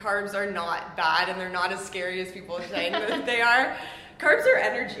carbs are not bad and they're not as scary as people are saying that they are. Carbs are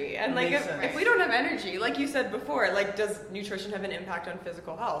energy, and like if we don't have energy, like you said before, like does nutrition have an impact on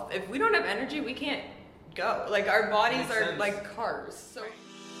physical health? If we don't have energy, we can't go. Like our bodies are like cars. So.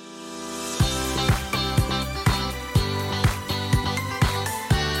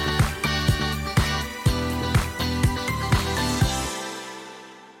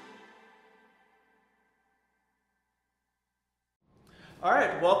 All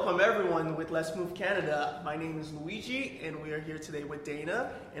right, welcome everyone with Let's Move Canada. My name is Luigi, and we are here today with Dana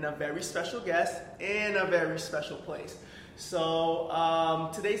and a very special guest in a very special place.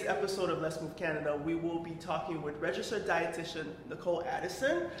 So today's episode of Let's Move Canada, we will be talking with registered dietitian Nicole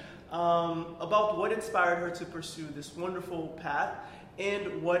Addison about what inspired her to pursue this wonderful path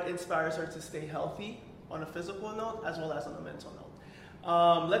and what inspires her to stay healthy on a physical note as well as on a mental note.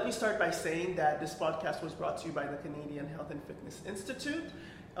 Let me start by saying that this podcast was brought to you by the Canadian Health and Fitness Institute,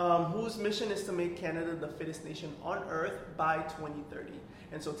 whose mission is to make Canada the fittest nation on earth by 2030.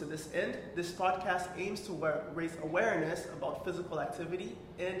 And so to this end, this podcast aims to raise awareness about physical activity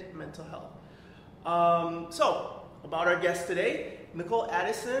and mental health. So, about our guest today, Nicole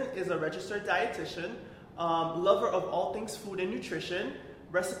Addison is a registered dietitian, lover of all things food and nutrition,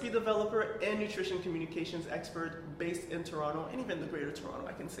 recipe developer and nutrition communications expert based in Toronto and even the greater Toronto,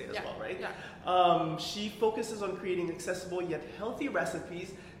 I can say as well, right? Yeah. She focuses on creating accessible yet healthy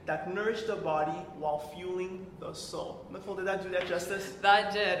recipes that nourish the body while fueling the soul. Nicole, did that do that justice?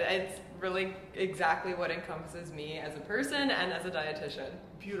 That did. It's really exactly what encompasses me as a person and as a dietitian.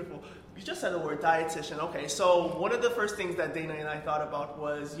 Beautiful. You just said the word dietitian. Okay, so one of the first things that Dana and I thought about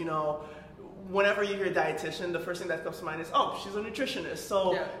was, whenever you hear dietitian, the first thing that comes to mind is, oh, she's a nutritionist.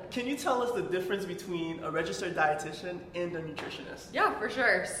 So Can you tell us the difference between a registered dietitian and a nutritionist? Yeah, for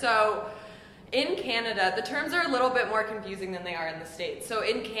sure. So in Canada, the terms are a little bit more confusing than they are in the States. So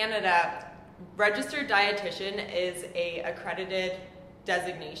in Canada, registered dietitian is a accredited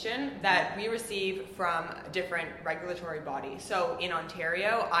designation that we receive from different regulatory bodies. So in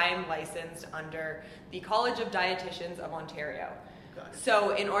Ontario, I am licensed under the College of Dietitians of Ontario.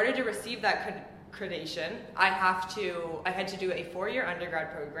 So in order to receive that accreditation, I had to do a 4-year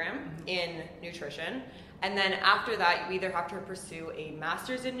undergrad program in nutrition. And then after that, you either have to pursue a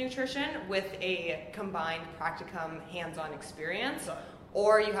master's in nutrition with a combined practicum hands-on experience,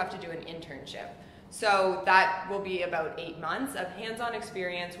 or you have to do an internship. So that will be about 8 months of hands-on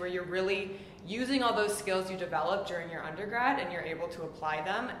experience where you're really using all those skills you developed during your undergrad and you're able to apply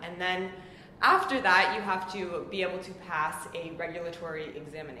them. And then after that, you have to be able to pass a regulatory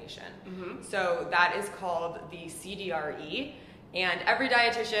examination. So that is called the CDRE, and every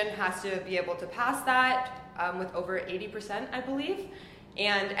dietitian has to be able to pass that with over 80%, I believe.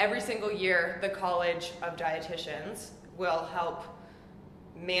 And every single year, the College of Dietitians will help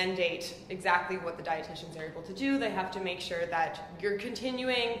mandate exactly what the dietitians are able to do. They have to make sure that you're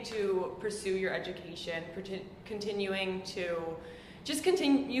continuing to pursue your education, continuing to just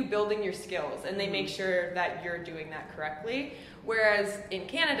continue building your skills, and they make sure that you're doing that correctly. Whereas in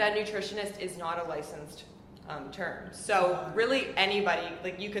Canada, nutritionist is not a licensed term. So really anybody,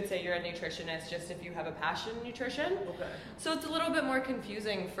 like you could say you're a nutritionist just if you have a passion in nutrition. Okay. So it's a little bit more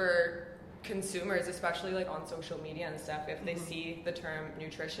confusing for consumers, especially like on social media and stuff. If they see the term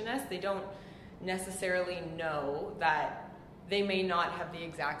nutritionist, they don't necessarily know that they may not have the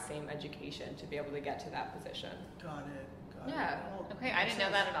exact same education to be able to get to that position. Got it. Yeah. Okay, I didn't know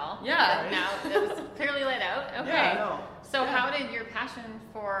that at all. Yeah. But now it was clearly laid out. Okay. Yeah, So how did your passion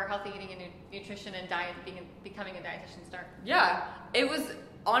for healthy eating and nutrition and diet, becoming a dietitian start? Yeah, it was,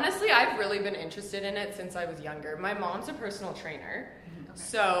 honestly, I've really been interested in it since I was younger. My mom's a personal trainer,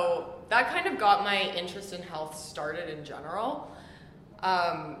 so that kind of got my interest in health started in general.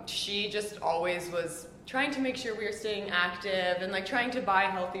 She just always was trying to make sure we were staying active and like trying to buy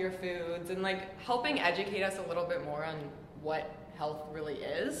healthier foods and like helping educate us a little bit more on what health really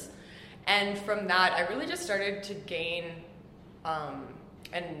is. And from that, I really just started to gain,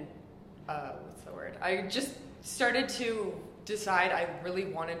 I just started to decide I really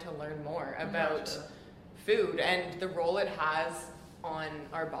wanted to learn more about food and the role it has on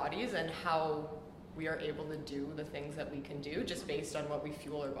our bodies and how we are able to do the things that we can do just based on what we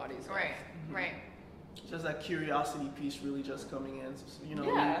fuel our bodies with. Right. Just that curiosity piece really just coming in.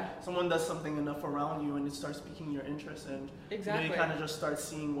 Someone does something enough around you and it starts piquing your interest, and you kind of just start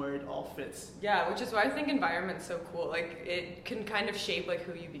seeing where it all fits. Yeah, which is why I think environment's so cool. Like it can kind of shape like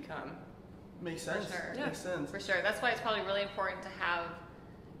who you become. Makes sense. For sure. Yeah. Makes sense. For sure. That's why it's probably really important to have,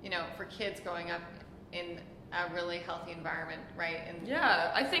 for kids growing up in a really healthy environment, right? And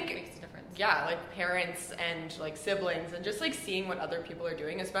Yeah, I think it makes a difference. Yeah, like parents and like siblings and just like seeing what other people are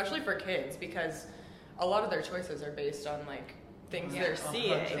doing, especially for kids, because a lot of their choices are based on like things they're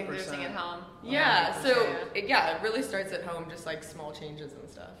seeing. 100%. Things they're seeing at home. Yeah, 100%. so it really starts at home, just like small changes and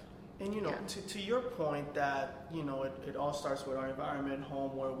stuff. And to your point that it all starts with our environment,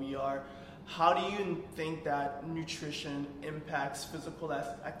 home, where we are. How do you think that nutrition impacts physical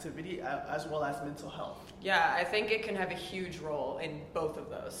activity as well as mental health? Yeah, I think it can have a huge role in both of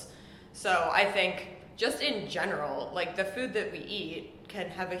those. So I think just in general, like the food that we eat can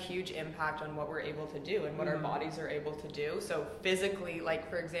have a huge impact on what we're able to do and what our bodies are able to do. So physically, like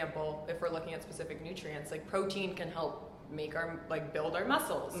for example, if we're looking at specific nutrients, like protein can help build our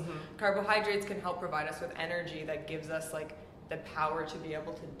muscles. Carbohydrates can help provide us with energy that gives us like the power to be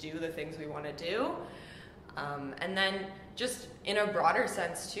able to do the things we want to do. And then just in a broader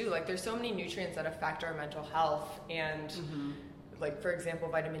sense too, like there's so many nutrients that affect our mental health and like for example,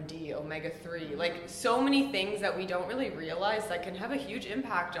 vitamin D, omega-3, like so many things that we don't really realize that can have a huge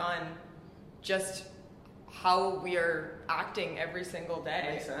impact on just how we are acting every single day.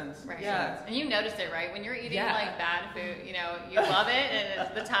 Makes sense. Right. Yeah. And you notice it, right? When you're eating Yeah. like bad food, you love it, and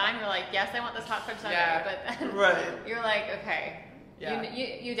at the time you're like, yes, I want this hot fudge sundae, Yeah. but then Right. you're like, okay, Yeah.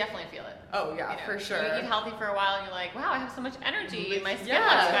 you definitely feel it. Oh yeah, for sure. You eat healthy for a while, and you're like, wow, I have so much energy, and my skin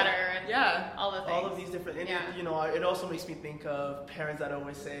Yeah. looks better, and Yeah. all the things. All of these different, and Yeah. it also makes me think of parents that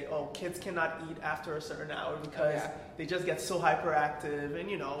always say, "Oh, kids cannot eat after a certain hour because yeah. they just get so hyperactive."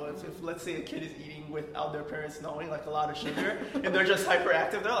 And if let's say a kid is eating without their parents knowing, like a lot of sugar, and they're just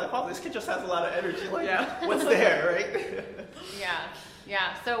hyperactive, they're like, "Oh, this kid just has a lot of energy. Like, what's there, right?"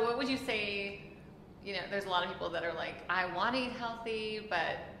 Yeah. So what would you say? There's a lot of people that are like, I want to eat healthy,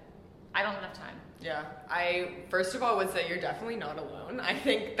 but I don't have enough time. Yeah, I first of all would say you're definitely not alone. I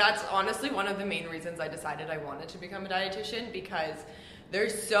think that's honestly one of the main reasons I decided I wanted to become a dietitian, because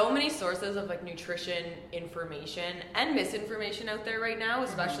there's so many sources of like nutrition information and misinformation out there right now,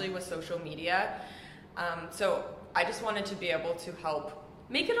 especially with social media. So I just wanted to be able to help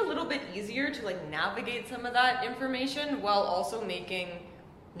make it a little bit easier to like navigate some of that information while also making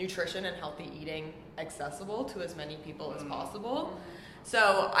nutrition and healthy eating accessible to as many people as possible.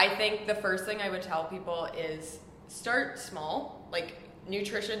 So I think the first thing I would tell people is start small. Like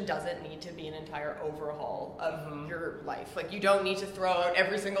nutrition doesn't need to be an entire overhaul of your life. Like you don't need to throw out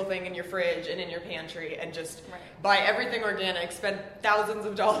every single thing in your fridge and in your pantry and just buy everything organic, spend thousands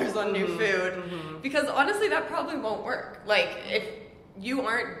of dollars on new food, because honestly that probably won't work. Like if you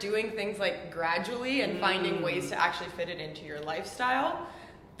aren't doing things like gradually and finding ways to actually fit it into your lifestyle,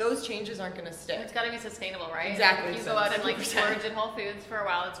 those changes aren't going to stick. It's got to be sustainable, right? Exactly. If you go out and like 100%. splurge in Whole Foods for a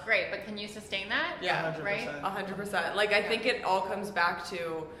while, it's great, but can you sustain that? Yeah, 100%. right? 100%. Like I think it all comes back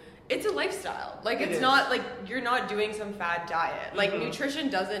to it's a lifestyle. Like It it's is. not like you're not doing some fad diet. Like nutrition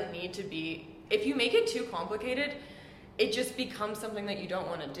doesn't need to be, if you make it too complicated, it just becomes something that you don't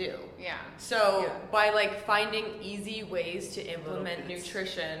want to do. Yeah. So by like finding easy ways to implement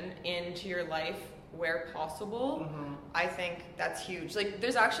nutrition into your life where possible, I think that's huge. Like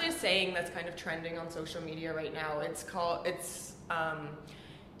there's actually a saying that's kind of trending on social media right now. It's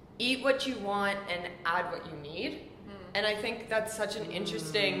eat what you want and add what you need. And I think that's such an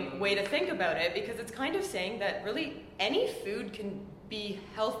interesting way to think about it, because it's kind of saying that really any food can be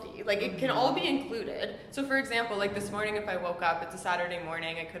healthy. Like it can all be included. So for example, like this morning if I woke up, it's a Saturday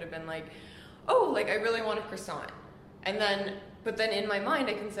morning, I could have been like, oh, like I really want a croissant. But then in my mind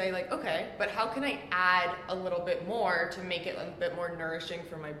I can say like, okay, but how can I add a little bit more to make it a bit more nourishing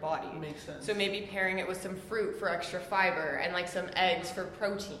for my body? Makes sense. So maybe pairing it with some fruit for extra fiber and like some eggs for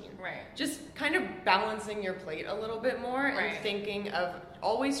protein. Right. Just kind of balancing your plate a little bit more and Right. thinking of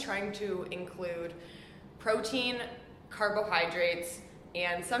always trying to include protein, carbohydrates,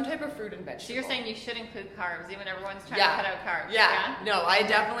 and some type of fruit and vegetable. So you're saying you should include carbs, even everyone's trying Yeah. to cut out carbs. Yeah. No, I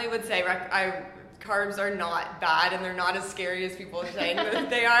definitely would say carbs are not bad, and they're not as scary as people are saying that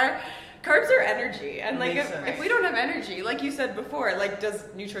they are. Carbs are energy, and like Makes if sense. we don't have energy, like you said before, like does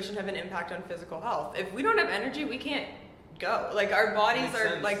nutrition have an impact on physical health? If we don't have energy, we can't go. Like our bodies Makes are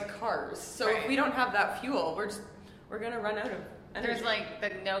sense. like cars, so Right. if we don't have that fuel, we're gonna run out of energy. There's like the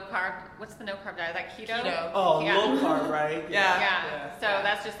no carb. What's the no carb diet? Is that keto? Keto. Oh, Yeah. low carb, right? Yeah. So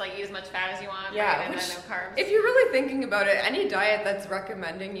that's just like eat as much fat as you want, Yeah, right? And which, then no carbs. if you're really thinking about it, any diet that's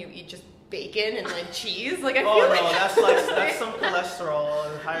recommending you eat just bacon and like cheese, like I Oh feel no, like that's some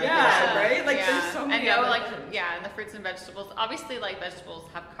cholesterol and higher Yeah, cholesterol. right? Like, there's so many I know, other like, things. and the fruits and vegetables. Obviously, like vegetables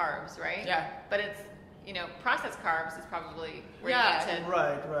have carbs, right? Yeah. But it's processed carbs is probably where Yeah. you need to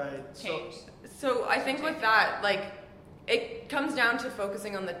Right. change. So I think with that, like, it comes down to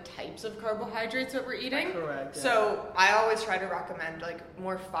focusing on the types of carbohydrates that we're eating. Correct. Yeah. So I always try to recommend like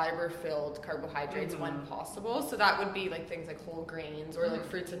more fiber-filled carbohydrates when possible. So that would be like things like whole grains or like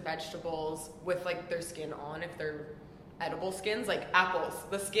fruits and vegetables with like their skin on if they're edible skins, like apples.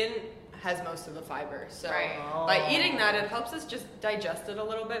 The skin has most of the fiber. So by eating that, it helps us just digest it a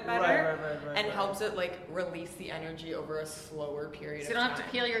little bit better and helps it like release the energy over a slower period of time. So you don't have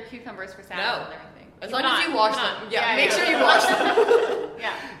to peel your cucumbers for salad and everything. As long as you wash them. Yeah, make sure you wash them.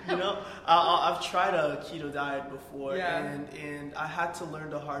 Yeah. You know, I've tried a keto diet before, Yeah. and I had to learn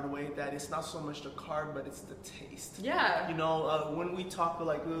the hard way that it's not so much the carb, but it's the taste. Yeah. You know, when we talk,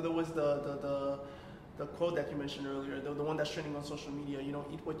 like, there was the quote that you mentioned earlier, the one that's trending on social media, you know,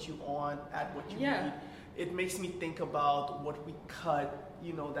 eat what you want, add what you need. It makes me think about what we cut,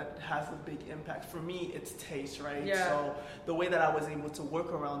 you know, that has a big impact. For me, it's taste, right? Yeah. So the way that I was able to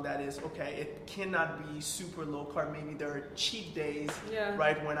work around that is, okay, it cannot be super low carb. Maybe there are cheat days,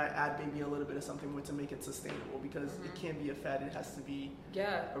 right, when I add maybe a little bit of something to make it sustainable, because it can't be a fad. It has to be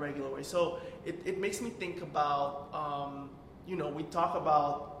a regular way. So it makes me think about, you know, we talk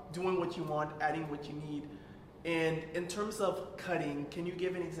about doing what you want, adding what you need. And in terms of cutting, can you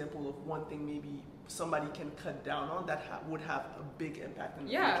give an example of one thing maybe somebody can cut down on that would have a big impact in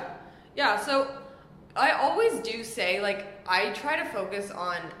the future? Yeah, so I always do say, like, I try to focus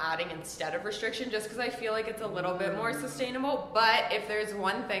on adding instead of restriction just because I feel like it's a little bit more sustainable. But if there's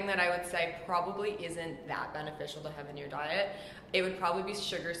one thing that I would say probably isn't that beneficial to have in your diet, it would probably be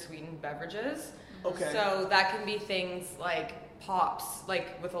sugar-sweetened beverages. Okay. So that can be things like pops,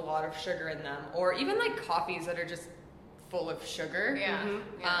 like with a lot of sugar in them, or even like coffees that are just full of sugar.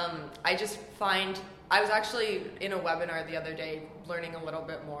 I just find, I was actually in a webinar the other day learning a little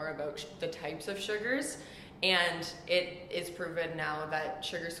bit more about the types of sugars, and it is proven now that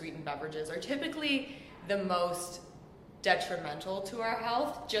sugar sweetened beverages are typically the most detrimental to our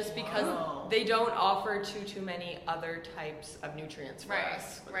health, just because they don't offer too many other types of nutrients for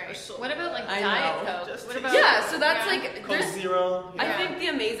us. So what about like Diet Coke? What about, so that's like Coke Zero. I think the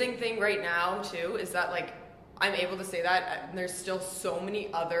amazing thing right now too is that like I'm able to say that and there's still so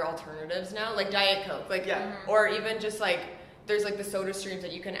many other alternatives now, like Diet Coke, like or even just like there's like the soda streams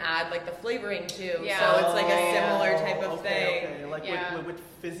that you can add like the flavoring to, so it's like a similar type of thing. Okay. Like with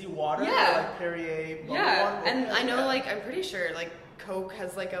fizzy water, like Perrier bubble water. And I know like I'm pretty sure like Coke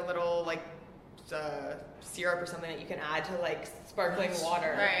has like a little like syrup or something that you can add to like sparkling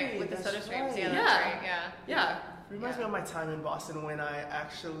water. Right, with the soda streams. Right. Yeah. Reminds me of my time in Boston when I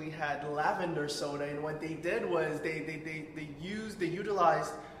actually had lavender soda, and what they did was they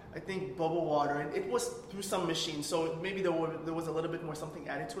utilized, I think, bubble water, and it was through some machine, so maybe there was a little bit more something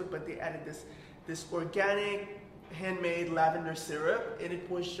added to it, but they added this organic handmade lavender syrup, and it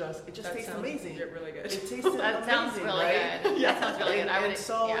just tastes amazing. Really good. It tasted that amazing, sounds really right? good. That sounds really good. I would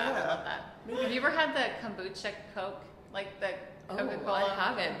love that. Have you ever had the kombucha Coke, like the Coca-Cola? I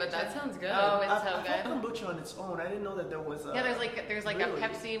haven't, but that sounds good. Oh, it's I've so had good. kombucha on its own. I didn't know that there was a... Yeah, there's like really? a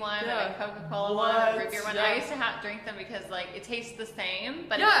Pepsi one, and a Coca-Cola one, a root beer one. I used to drink them because like it tastes the same,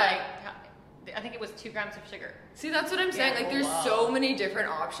 but it's like, I think it was 2 grams of sugar. See, that's what I'm saying. Like, there's so many different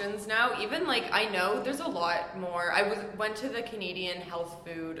options now. Even like, I know there's a lot more. I went to the Canadian Health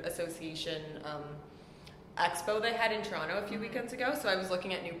Food Association expo they had in Toronto a few weekends ago. So I was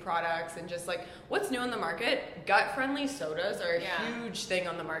looking at new products and just like what's new on the market. Gut-friendly sodas are a huge thing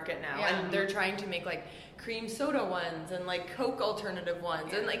on the market now, and they're trying to make like cream soda ones and like Coke alternative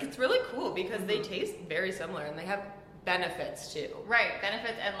ones, and like it's really cool because they taste very similar and they have benefits too. Right,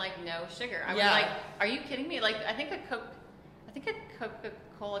 benefits and like no sugar. I was like, are you kidding me? Like, I think a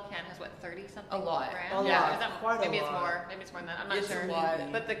Coca-Cola can has what, 30 something? A lot. grams? A lot. Is that, Quite maybe a it's lot. more. Maybe it's more than that. I'm not It's sure. a lot.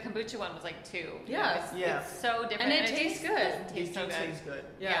 But the kombucha one was like 2. Yeah. It's so different. And it tastes good. It tastes so good. Tastes good.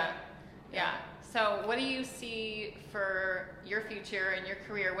 Yeah. So, what do you see for your future and your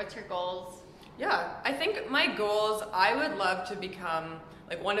career? What's your goals? Yeah, I think my goals, I would love to become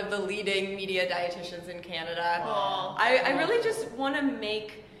like one of the leading media dietitians in Canada. Cool. I really just want to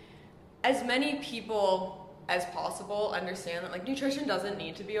make as many people as possible understand that like nutrition doesn't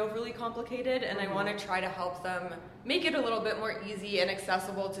need to be overly complicated, and I want to try to help them make it a little bit more easy and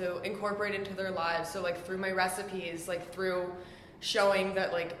accessible to incorporate into their lives. So like through my recipes, like through showing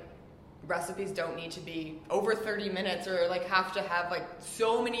that like recipes don't need to be over 30 minutes or like have to have like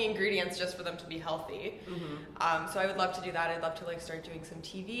so many ingredients just for them to be healthy. So I would love to do that. I'd love to like start doing some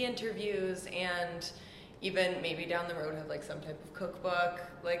TV interviews, and even maybe down the road have like some type of cookbook.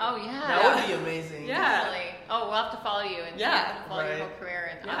 Like, that would be amazing. Definitely. Oh, we'll have to follow you and follow your whole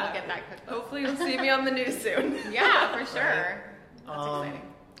career, and I will get that cookbook. Hopefully you'll see me on the news soon. Yeah, for sure. That's exciting.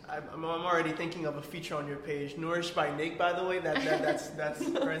 I'm already thinking of a feature on your page. Nourished by Nick, by the way. That's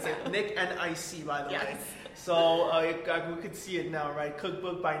Nick and IC, by the way. So we could see it now, right?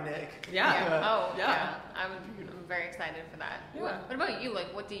 Cookbook by Nick. Yeah. I'm very excited for that. Yeah. What about you? Like,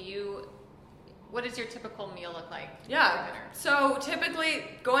 what does your typical meal look like? Yeah. For dinner? So typically,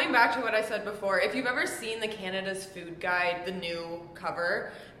 going back to what I said before, if you've ever seen the Canada's Food Guide, the new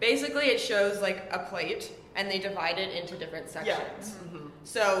cover, basically it shows like a plate and they divide it into different sections. Yeah. Mm-hmm.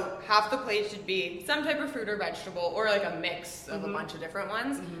 So half the plate should be some type of fruit or vegetable, or like a mix of Mm-hmm. a bunch of different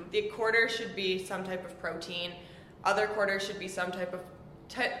ones. Mm-hmm. The quarter should be some type of protein. Other quarter should be some type of,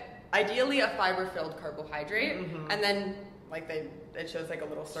 ideally a fiber-filled carbohydrate. Mm-hmm. And then like it shows like a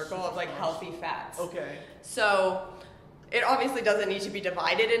little circle of like healthy fats. Okay. So it obviously doesn't need to be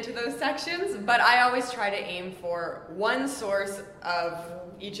divided into those sections, but I always try to aim for one source of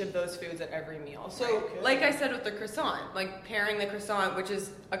each of those foods at every meal. So like I said with the croissant, like pairing the croissant, which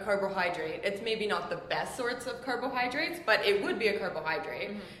is a carbohydrate, it's maybe not the best sorts of carbohydrates, but it would be a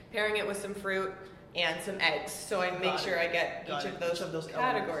carbohydrate. Pairing it with some fruit and some eggs, so I make sure I get each of those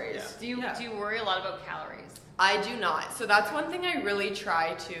categories. Yeah. Do you worry a lot about calories? I do not. So that's one thing I really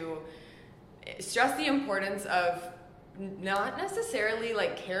try to stress the importance of, not necessarily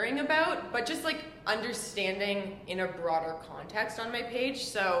like caring about, but just like understanding in a broader context on my page.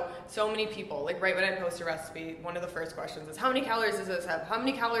 So many people, like right when I post a recipe, one of the first questions is, how many calories does this have? How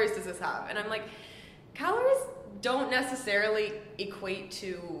many calories does this have? And I'm like, calories don't necessarily equate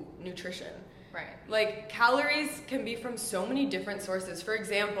to nutrition. Right. Like, calories can be from so many different sources. For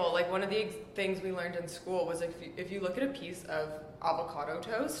example, like one of the things we learned in school was if you look at a piece of avocado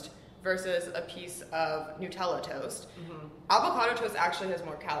toast versus a piece of Nutella toast, avocado toast actually has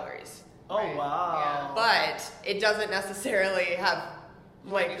more calories. Oh, Right. wow. But it doesn't necessarily have,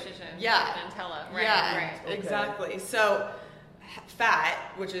 like, Nutrition. yeah. Nutella. Right. Yeah, Right. Okay. exactly. So fat,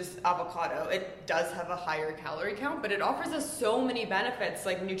 which is avocado, it does have a higher calorie count, but it offers us so many benefits,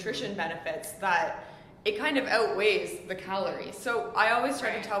 like nutrition benefits, that it kind of outweighs the calories. So I always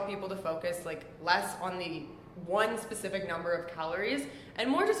try to tell people to focus like less on the one specific number of calories and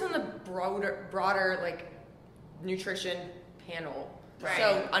more just on the broader like nutrition panel. Right.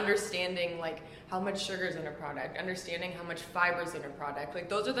 So understanding like how much sugar is in a product, understanding how much fiber is in a product. Like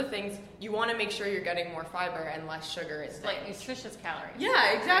those are the things you want to make sure you're getting more fiber and less sugar in It's things. like nutritious calories.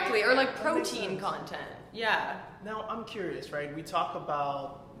 Yeah, exactly. Or like That makes protein sense. content. Yeah. Now, I'm curious, right? We talk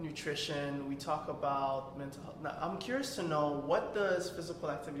about nutrition, we talk about mental health. Now, I'm curious to know, what does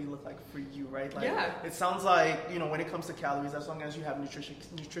physical activity look like for you, right? Like, Yeah. it sounds like, you know, when it comes to calories, as long as you have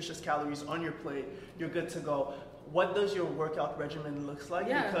nutritious calories on your plate, you're good to go. What does your workout regimen looks like?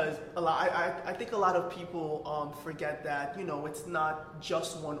 Yeah. Because I think a lot of people forget that, you know, it's not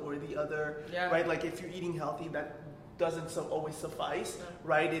just one or the other, Yeah. right? Like, if you're eating healthy, that doesn't always suffice,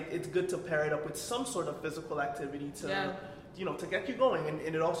 right? It's good to pair it up with some sort of physical activity to, you know, to get you going, and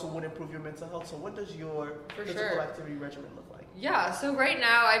it also would improve your mental health. So what does your physical activity regimen look like? Yeah, so right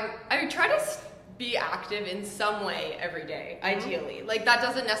now I try to be active in some way every day, ideally. Like that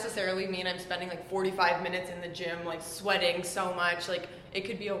doesn't necessarily mean I'm spending like 45 minutes in the gym, like sweating so much. Like it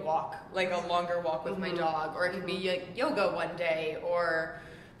could be a walk, like a longer walk with my dog, or it could be like yoga one day, or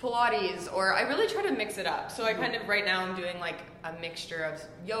Pilates, or I really try to mix it up. So I kind of, right now I'm doing like a mixture of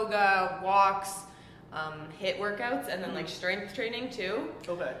yoga, walks, HIIT workouts, and then like strength training too.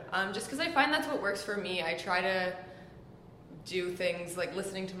 Okay. Just because I find that's what works for me. I try to do things like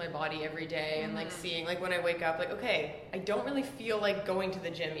listening to my body every day and like seeing, like when I wake up, like, okay, I don't really feel like going to the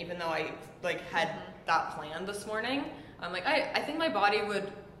gym, even though I like had that plan this morning. I'm like, I think my body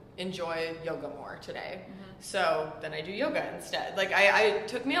would enjoy yoga more today. So then I do yoga instead. Like it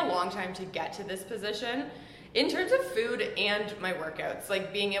took me a long time to get to this position. In terms of food and my workouts,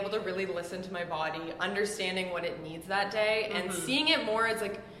 like being able to really listen to my body, understanding what it needs that day, and seeing it more as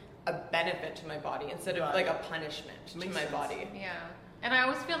like a benefit to my body instead of like a punishment to my body. Yeah. And I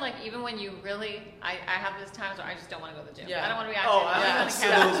always feel like even when you really, I have these times where I just don't want to go to the gym. Yeah. I don't want to be active. Oh, on the couch.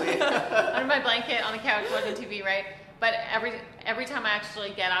 absolutely. Under my blanket on the couch watching TV, right? But every time I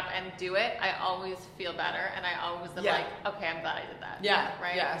actually get up and do it, I always feel better, and I always am like, okay, I'm glad I did that. Yeah.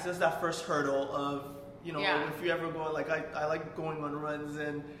 Right? Yeah. It's just that first hurdle of, you know, if you ever go, like I like going on runs,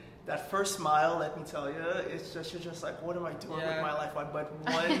 and that first mile, let me tell you, it's just, you're just like, what am I doing with my life? But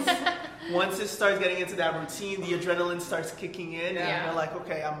once it starts getting into that routine, the adrenaline starts kicking in, and you're like,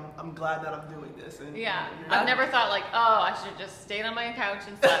 okay, I'm glad that I'm doing this. And I've never thought like, oh, I should have just stayed on my couch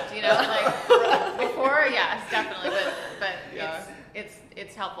and slept, you know, like before, yes, definitely, but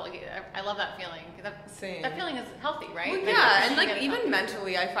it's helpful. I love that feeling. That feeling is healthy, right? Well, yeah, and like even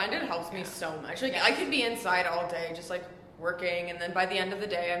mentally, I find it helps me so much. Like I could be inside all day, just like working, and then by the end of the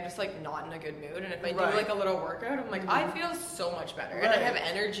day I'm just like not in a good mood, and if I do Right. like a little workout, I'm like I feel so much better, and I have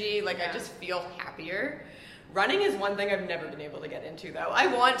energy, like I just feel happier. Running is one thing I've never been able to get into, though. I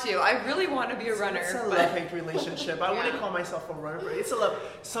want to. I really want to be a runner. It's a love-hate relationship. I wouldn't call myself a runner, but it's a love.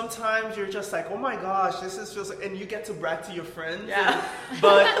 Sometimes you're just like, oh my gosh, this is just, and you get to brag to your friends. Yeah.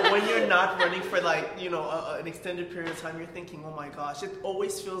 But when you're not running for like, you know, an extended period of time, you're thinking, oh my gosh, it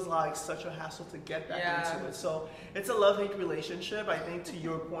always feels like such a hassle to get back into it. So it's a love-hate relationship. I think to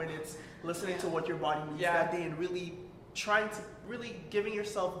your point, it's listening to what your body needs that day and really giving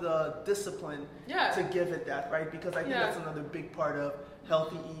yourself the discipline to give it that, right? Because I think that's another big part of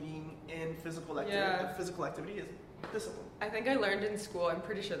healthy eating and physical activity. Physical activity is discipline. I think I learned in school, I'm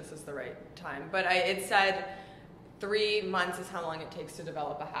pretty sure this is the right time, but it said 3 months is how long it takes to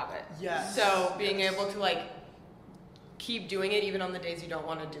develop a habit. Yes. So being able to like keep doing it even on the days you don't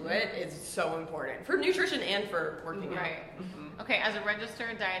want to do it is so important for nutrition and for working out. Right. Okay, as a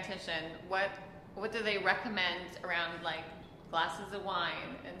registered dietitian, what do they recommend around like glasses of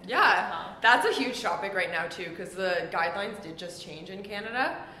wine and alcohol? That's a huge topic right now too, because the guidelines did just change in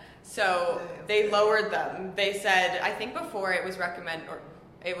Canada. So they lowered them. They said, I think before it was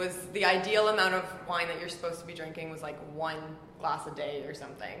the ideal amount of wine that you're supposed to be drinking was like 1 glass a day or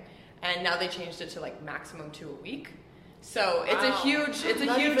something. And now they changed it to like maximum 2 a week. So it's a huge change. It's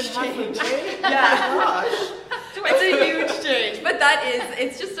a huge change. But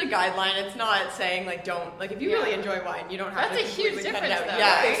it's just a guideline. It's not saying like don't, like if you really enjoy wine, you don't have to completely cut it out.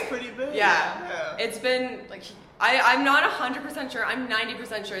 It's pretty big. It's been like, I'm not 100% sure. I'm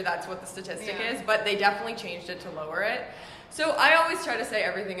 90% sure that's what the statistic is, but they definitely changed it to lower it. So I always try to say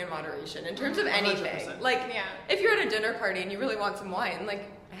everything in moderation in terms of anything. 100%. Like if you're at a dinner party and you really want some wine, like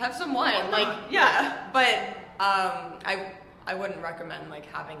have some wine. But I wouldn't recommend like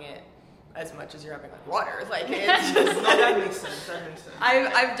having it as much as you're having like water. Like it's just No, that makes sense.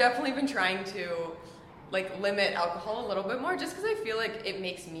 I've definitely been trying to like limit alcohol a little bit more just because I feel like it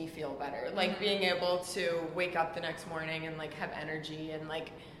makes me feel better. Like being able to wake up the next morning and like have energy and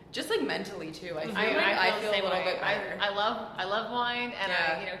like just like mentally too. I feel a little bit better. I love wine and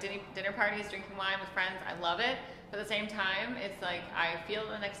dinner parties, drinking wine with friends. I love it. But at the same time, it's like I feel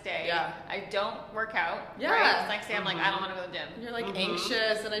the next day. I don't work out. Right? The next day I'm like, I don't want to go to the gym. You're like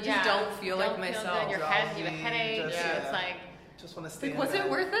anxious and I just don't feel like myself. Your head, you have a headache. It's like just want to stay. Like, was it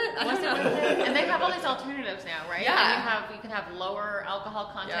worth it? Was it worth it? And they have all these alternatives now, right? Yeah. And you can have lower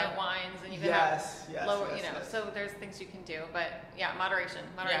alcohol content wines, and you can have lower. So there's things you can do, but moderation.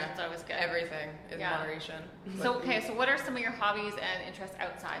 Moderation's always good. Everything is moderation. So so what are some of your hobbies and interests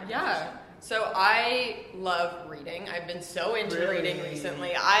outside of nutrition? So I love reading. I've been so into reading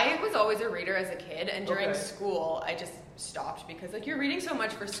recently. I was always a reader as a kid, and during school, I just stopped because like you're reading so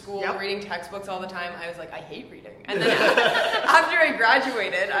much for school, reading textbooks all the time. I was like, I hate reading. And then after I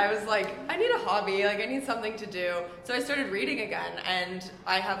graduated, I was like, I need a hobby. Like I need something to do. So I started reading again, and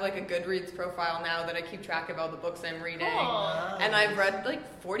I have like a Goodreads profile now that I keep track of all the books I'm reading. And I've read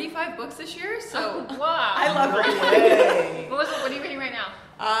like 45 books this year. So I love reading. What are you reading right now?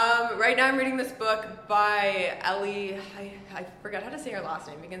 Right now I'm reading this book by Ellie, I forgot how to say her last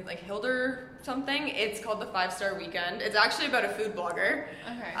name, begins like Hilder something. It's called The 5-Star Weekend. It's actually about a food blogger.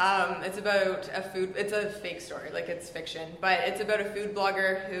 Okay. It's about it's a fake story, like it's fiction, but it's about a food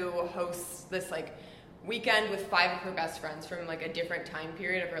blogger who hosts this like weekend with 5 of her best friends from like a different time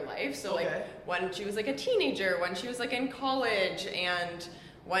period of her life. So like when she was like a teenager, when she was like in college, and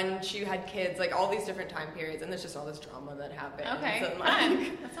when she had kids, like all these different time periods, and there's just all this drama that happens. Okay, and,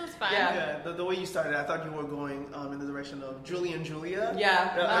 fun. That sounds fun. The way you started, I thought you were going in the direction of Julie and Julia.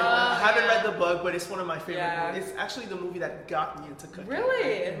 I haven't read the book, but it's one of my favorite movies. It's actually the movie that got me into cooking.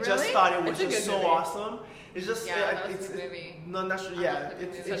 Really? I just thought it was just so awesome. It's just it's a good movie. No, not sure.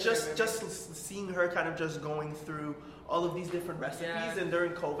 It's just seeing her kind of just going through all of these different recipes, and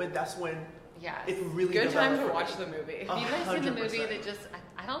during COVID, that's when it really good time to watch the movie. Have you guys seen the movie that just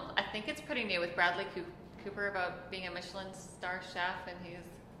I think it's pretty new with Bradley Cooper about being a Michelin star chef, and he's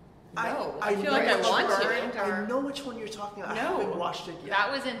I feel like I want to. I know which one you're talking about. I haven't watched it yet.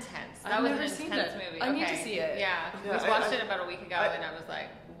 That was intense. That was an intense movie. I need to see it. Yeah, we watched it about a week ago, and I was like,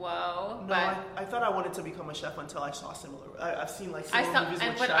 whoa. No, I thought I wanted to become a chef until I saw similar. I've seen like similar movies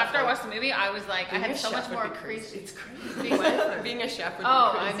with chefs. After I watched the movie, I was like, I had so much more appreciation. It's crazy. Being a chef would be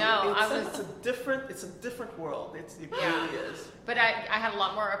crazy. I know. It's a different world. It really is. But I had a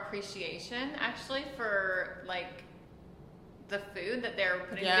lot more appreciation actually for like the food that they're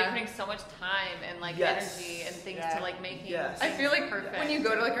putting so much time and like energy and things to like making. I feel like perfect. When you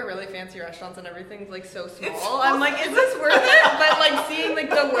go to like a really fancy restaurants and everything's like so small, I'm like, is this worth it? But like seeing like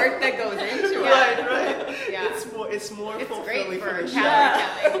the work that goes into it. Right. Yeah. It's more it's fulfilling great for the calorie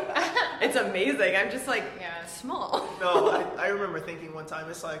counting. It's amazing. I'm just like small. No, I remember thinking one time,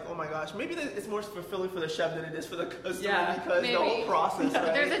 it's like, oh my gosh, maybe it's more fulfilling for the chef than it is for the customer because the whole process.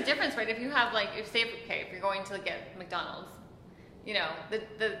 But there's a difference, right? If you have like, if you're going to get McDonald's, you know,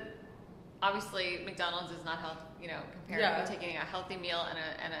 the obviously McDonald's is not healthy, you know, compared to taking a healthy meal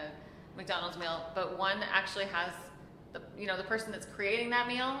and a McDonald's meal, but one actually has the person that's creating that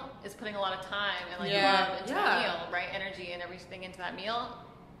meal is putting a lot of time and like love into that meal, right? Energy and everything into that meal.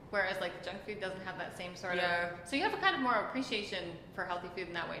 Whereas like junk food doesn't have that same sort of. So you have a kind of more appreciation for healthy food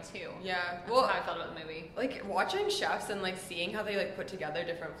in that way too. Yeah. That's how I felt about the movie. Like watching chefs and like seeing how they like put together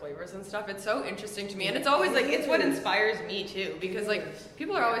different flavors and stuff, it's so interesting to me. And it's always like, it's what inspires me too. Because like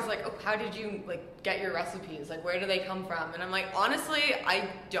people are always like, oh, how did you like get your recipes? Like where do they come from? And I'm like, honestly, I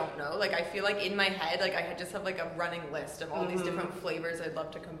don't know. Like I feel like in my head, like I just have like a running list of all these different flavors I'd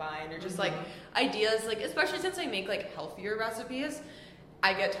love to combine or just like ideas, like especially since I make like healthier recipes.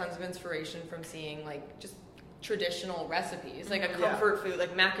 I get tons of inspiration from seeing like just traditional recipes, like a comfort food,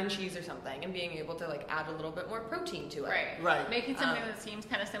 like mac and cheese or something, and being able to like add a little bit more protein to it. Right. Making something that seems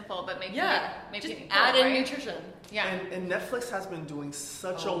kind of simple, but making just it cool, add in nutrition. Yeah. And Netflix has been doing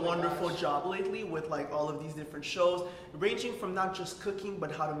such a wonderful job lately with like all of these different shows, ranging from not just cooking,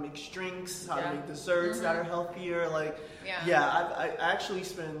 but how to make drinks, how to make desserts that are healthier. Like, I actually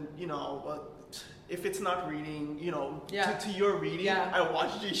spend, if it's not reading, to your reading, I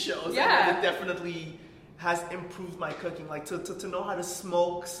watch these shows. And it definitely has improved my cooking. Like to know how to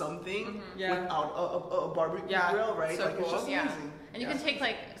smoke something without a barbecue grill, right? So like cool. It's just amazing. And you can take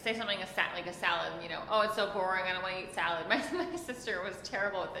say something like a salad, oh, it's so boring, I don't want to eat salad. My sister was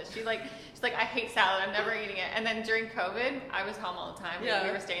terrible with this. She's like, I hate salad, I'm never eating it. And then during COVID, I was home all the time.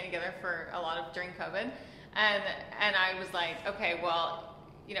 We were staying together for a lot of during COVID. And I was like, okay, well,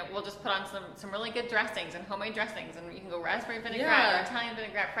 we'll just put on some really good dressings and homemade dressings, and you can go raspberry vinaigrette or Italian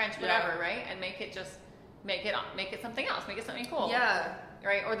vinaigrette, French, whatever, right? And make it something else, make it something cool. Yeah.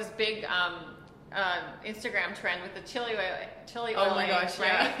 Right? Or this big Instagram trend with the chili oil oh my eggs, gosh,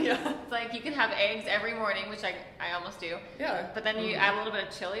 right? Yeah. It's like you can have eggs every morning, which I almost do. Yeah. But then you add a little bit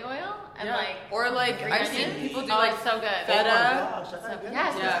of chili oil and I've seen people do like it's so good. Feta. Oh my gosh, that's good.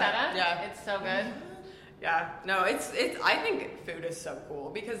 Yes, feta. Yeah. It's so good. Yeah, no, it's. I think food is so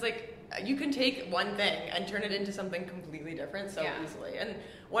cool because like you can take one thing and turn it into something completely different so easily. And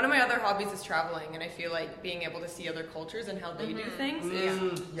one of my other hobbies is traveling, and I feel like being able to see other cultures and how they do things is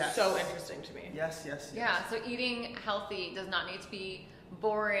so interesting to me. Yes. Yeah, so eating healthy does not need to be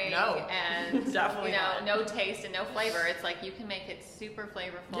boring and definitely no taste and no flavor. It's like you can make it super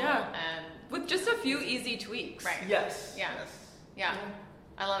flavorful and with just a few easy tweaks. Right. Yes. Yeah.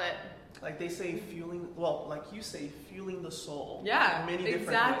 I love it. Like they say, fueling the soul. Yeah, many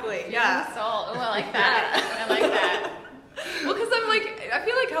different ways. Yeah, the soul. Oh, I like that. I like that. Well, because I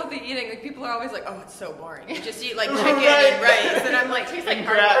feel like healthy eating, like people are always like, oh, it's so boring. You just eat like chicken and rice, and I'm like, tastes like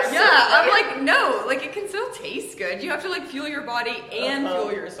grass. Yeah, I'm like, no, like it can still taste good. You have to like fuel your body and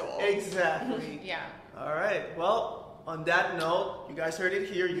fuel your soul. Exactly. Yeah. All right. Well, on that note, you guys heard it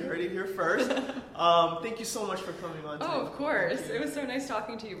here. You heard it here first. Thank you so much for coming on today. Oh, of course. It was so nice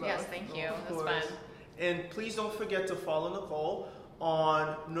talking to you both. Yes, thank you. It was fun. And please don't forget to follow Nicole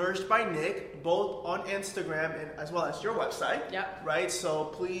on Nourished by Nick, both on Instagram and as well as your website. Yep. Right? So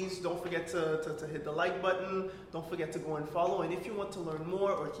please don't forget to hit the like button. Don't forget to go and follow. And if you want to learn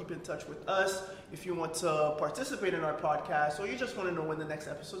more or keep in touch with us, if you want to participate in our podcast, or you just want to know when the next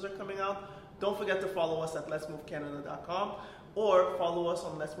episodes are coming out, don't forget to follow us at letsmovecanada.com or follow us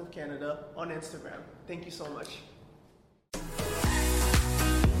on Let's Move Canada on Instagram. Thank you so much.